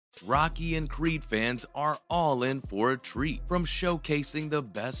Rocky and Creed fans are all in for a treat, from showcasing the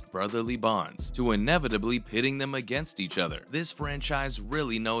best brotherly bonds to inevitably pitting them against each other. This franchise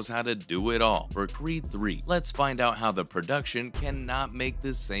really knows how to do it all. For Creed 3, let's find out how the production cannot make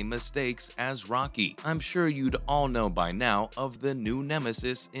the same mistakes as Rocky. I'm sure you'd all know by now of the new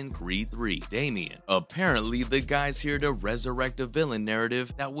nemesis in Creed 3, Damien. Apparently, the guy's here to resurrect a villain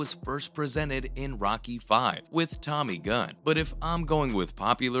narrative that was first presented in Rocky 5 with Tommy Gunn. But if I'm going with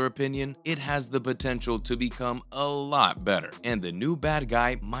popular opinion, it has the potential to become a lot better, and the new bad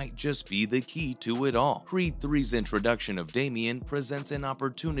guy might just be the key to it all. Creed 3's introduction of Damien presents an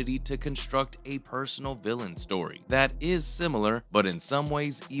opportunity to construct a personal villain story that is similar, but in some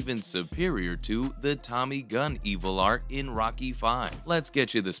ways even superior to the Tommy Gunn evil art in Rocky 5. Let's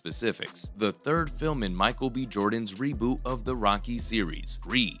get you the specifics. The third film in Michael B. Jordan's reboot of the Rocky series,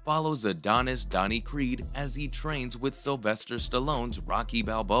 Creed, follows Adonis Donnie Creed as he trains with Sylvester Stallone's Rocky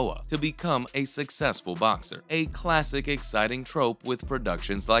Balboa to become a successful boxer. A classic exciting trope with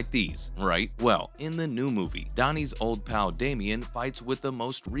productions like these, right? Well, in the new movie, Donnie's old pal Damien fights with the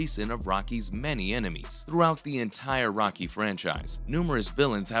most recent of Rocky's many enemies. Throughout the entire Rocky franchise, numerous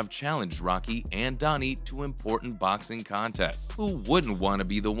villains have challenged Rocky and Donnie to important boxing contests. Who wouldn't want to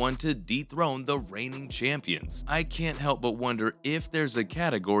be the one to dethrone the reigning champions? I can't help but wonder if there's a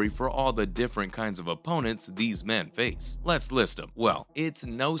category for all the different kinds of opponents these men face. Let's list them. Well, it's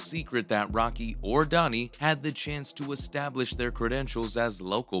no secret that Rocky or Donnie had the chance to establish their credentials as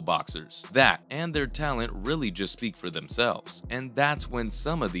local boxers. That and their talent really just speak for themselves. And that's when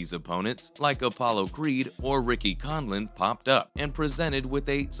some of these opponents, like Apollo Creed or Ricky Conlan, popped up and presented with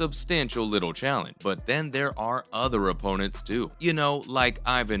a substantial little challenge. But then there are other opponents too. You know, like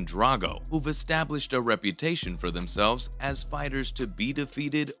Ivan Drago, who've established a reputation for themselves as fighters to be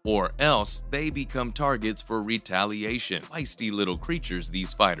defeated, or else they become targets for retaliation. Feisty little creatures,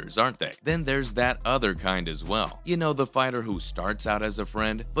 these fighters, aren't they? Then there's that other kind as well. You know, the fighter who starts out as a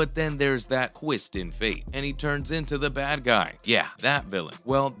friend, but then there's that twist in fate, and he turns into the bad guy. Yeah, that villain.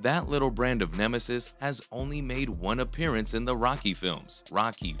 Well, that little brand of nemesis has only made one appearance in the Rocky films,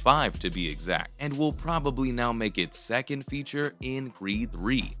 Rocky 5 to be exact, and will probably now make its second feature in Creed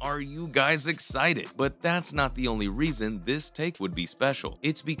 3. Are you guys excited? But that's not the only reason this take would be special.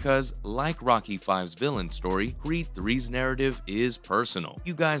 It's because, like Rocky 5's villain story, Creed 3's narrative is personal.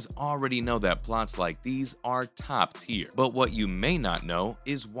 You guys already know that plots like these are top tier, but what you may not know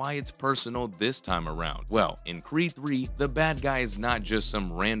is why it's personal this time around. Well, in Creed 3, the bad guy is not just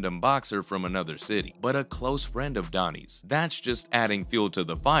some random boxer from another city, but a close friend of Donnie's. That's just adding fuel to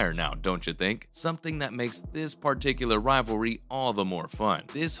the fire now, don't you think? Something that makes this particular rivalry all the more fun.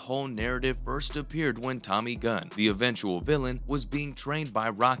 This whole narrative first appeared when Tommy Gunn, the eventual villain, was being trained by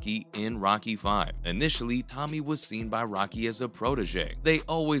Rocky in Rocky 5. Initially, Tommy was seen by Rocky as a protege. They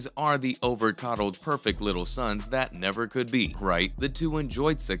always are the over-coddled perfect little sons that never could be, right? The two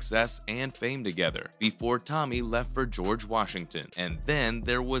enjoyed success and fame together before Tommy left for George Washington. And then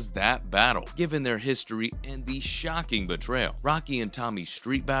there was that battle. Given their history and the shocking betrayal, Rocky and Tommy's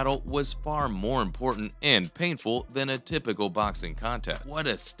street battle was far more important and painful than a typical boxing contest. What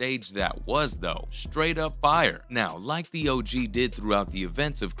a stage that was though. Straight up fire. Now, like the OG did throughout the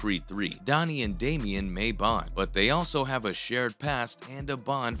events of Creed 3, Donnie and Damien may bond, but they also have a shared past and a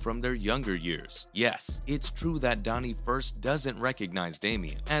bond from their younger years. Yes, it's true that Donnie first doesn't recognize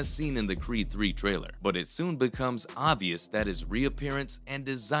Damien, as seen in the Creed 3 trailer, but it soon becomes obvious that his reappearance and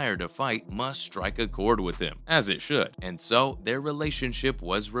desire to fight must strike a chord with him, as it should, and so their relationship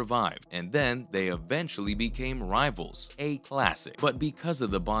was revived, and then they eventually became rivals, a classic. But because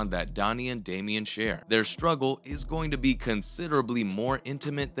of the bond that Donnie and Damien share, their struggle is going to be considerably more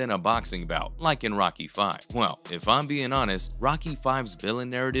intimate than a boxing bout, like in Rocky 5. Well, if I'm being honest, Rocky 5's villain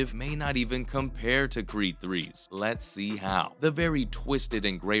narrative may not even compare to Creed 3's. Let's see how. The very twisted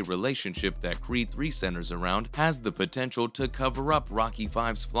and great relationship that Creed 3 centers around has the potential to cover up Rocky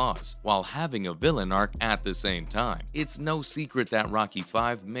 5's flaws, while having a villain arc at the same time. It's no secret that Rocky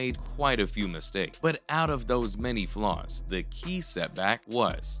 5 made quite a few mistakes, but out of those many flaws, the key setback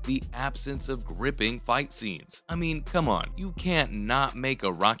was the absence of gripping fight scenes. I mean, come on, you can't not make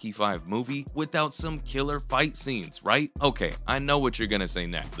a Rocky 5 movie without some killer fight scenes, right? Okay, I know what you're gonna say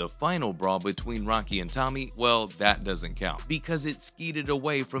next. The final brawl between Rocky and Tommy, well, that doesn't count, because it skeeted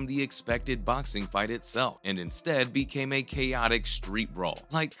away from the expected boxing fight itself, and instead became a chaotic street brawl.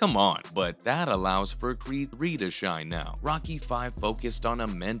 Like, come on. But that allows for Creed 3 to shine now. Rocky 5 focused on a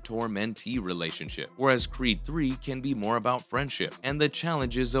mentor-mentee relationship, whereas Creed 3 can be more about friendship and the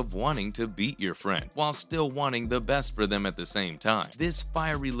challenges of wanting to beat your friend, while still wanting the best for them at the same time. This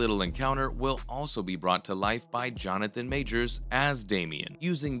fiery little encounter will also be brought to life by Jonathan Majors as Damien,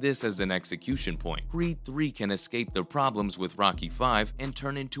 using this as an execution point. Creed 3 can escape the problems with Rocky 5 and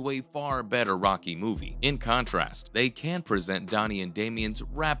turn into a far better Rocky movie. In contrast, they can present Donnie and Damien's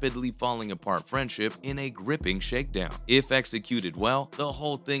rapidly falling apart friendship in a gripping shakedown. If executed well, the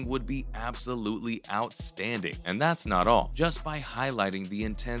whole thing would be absolutely outstanding. And that's not all. Just by highlighting the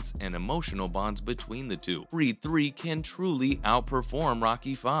intense and emotional bonds between the two, Creed 3 can truly outperform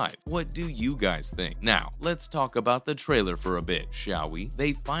Rocky 5. What do you guys think? Now, let's talk about the trailer for a bit, shall we?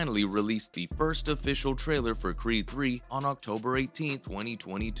 They finally released the first official trailer for Creed 3 on October 18,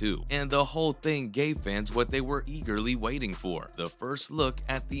 2022, and the whole thing gave fans what they were eagerly waiting for: the first look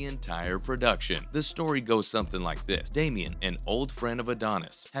at the entire production. The story goes something like this. Damien, an old friend of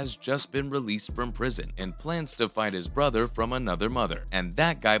Adonis, has just been released from prison and plans to fight his brother from another mother, and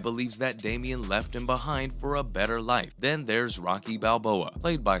that guy believes that Damien left him behind for a better life. Then there's Rocky Balboa,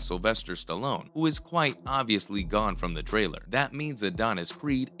 played by Sylvester Stallone, who is quite obviously gone from the trailer. That means Adonis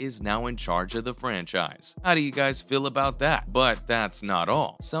Creed is now in charge of the franchise. How do you guys feel about that? But that's not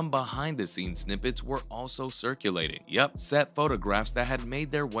all. Some behind-the-scenes snippets were also circulating. Yep, set photographs that had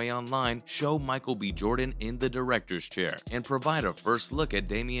made their way online show Michael B. Jordan in the director's chair and provide a first look at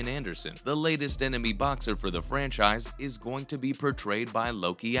Damian Anderson. The latest enemy boxer for the franchise is going to be portrayed by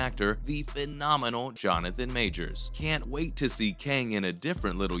Loki actor, the phenomenal Jonathan Majors. Can't wait to see Kang in a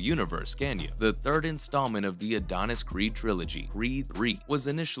different little universe, can you? The third installment of the Adonis Creed trilogy, Creed 3, was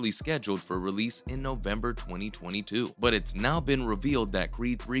initially scheduled for release in November 2022, but it's now been revealed that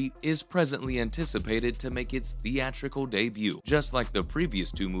Creed 3 is presently anticipated to make its theatrical debut, just like the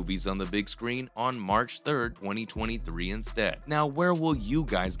previous two movies on the big screen, on March 3rd, 2023 instead. Now, where will you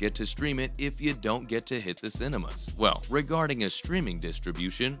guys get to stream it if you don't get to hit the cinemas? Well, regarding a streaming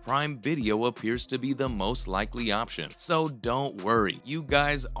distribution, Prime Video appears to be the most likely option, so don't worry, you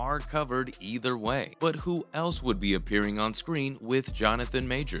guys are covered either way. But who else would be appearing on screen with Jonathan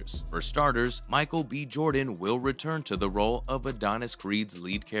Majors? For starters, Michael B. Jordan will return to the role of Adonis Creed's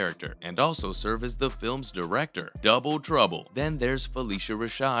lead character and also serve as the film's director. Double trouble. Then there's Felicia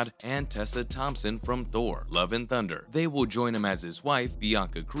Rashad and Tessa Thompson from Thor: Love and Thunder. They will join him as his wife,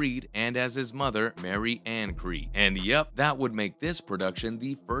 Bianca Creed, and as his mother, Mary Ann Creed. And yep, that would make this production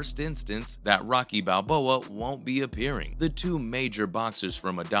the first instance that Rocky Balboa won't be appearing. The two major boxers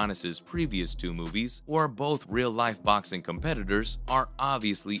from Adonis's previous two movies, who are both real-life boxing competitors, are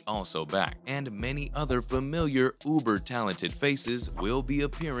obviously also back, and many other familiar uber-talented faces will be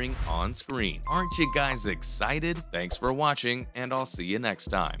appearing on screen. Aren't you guys excited? Thanks for watching, and I'll see you next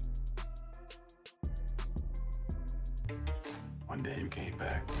time. One day you came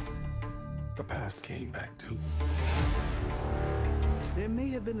back. The past came back too. There may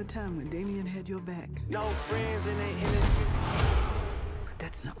have been a time when Damien had your back. No friends in the industry. But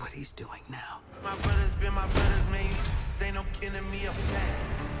that's not what he's doing now. My brother's been my brother's mate. They no kidding me a fact.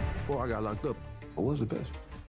 Before I got locked up, I was the best.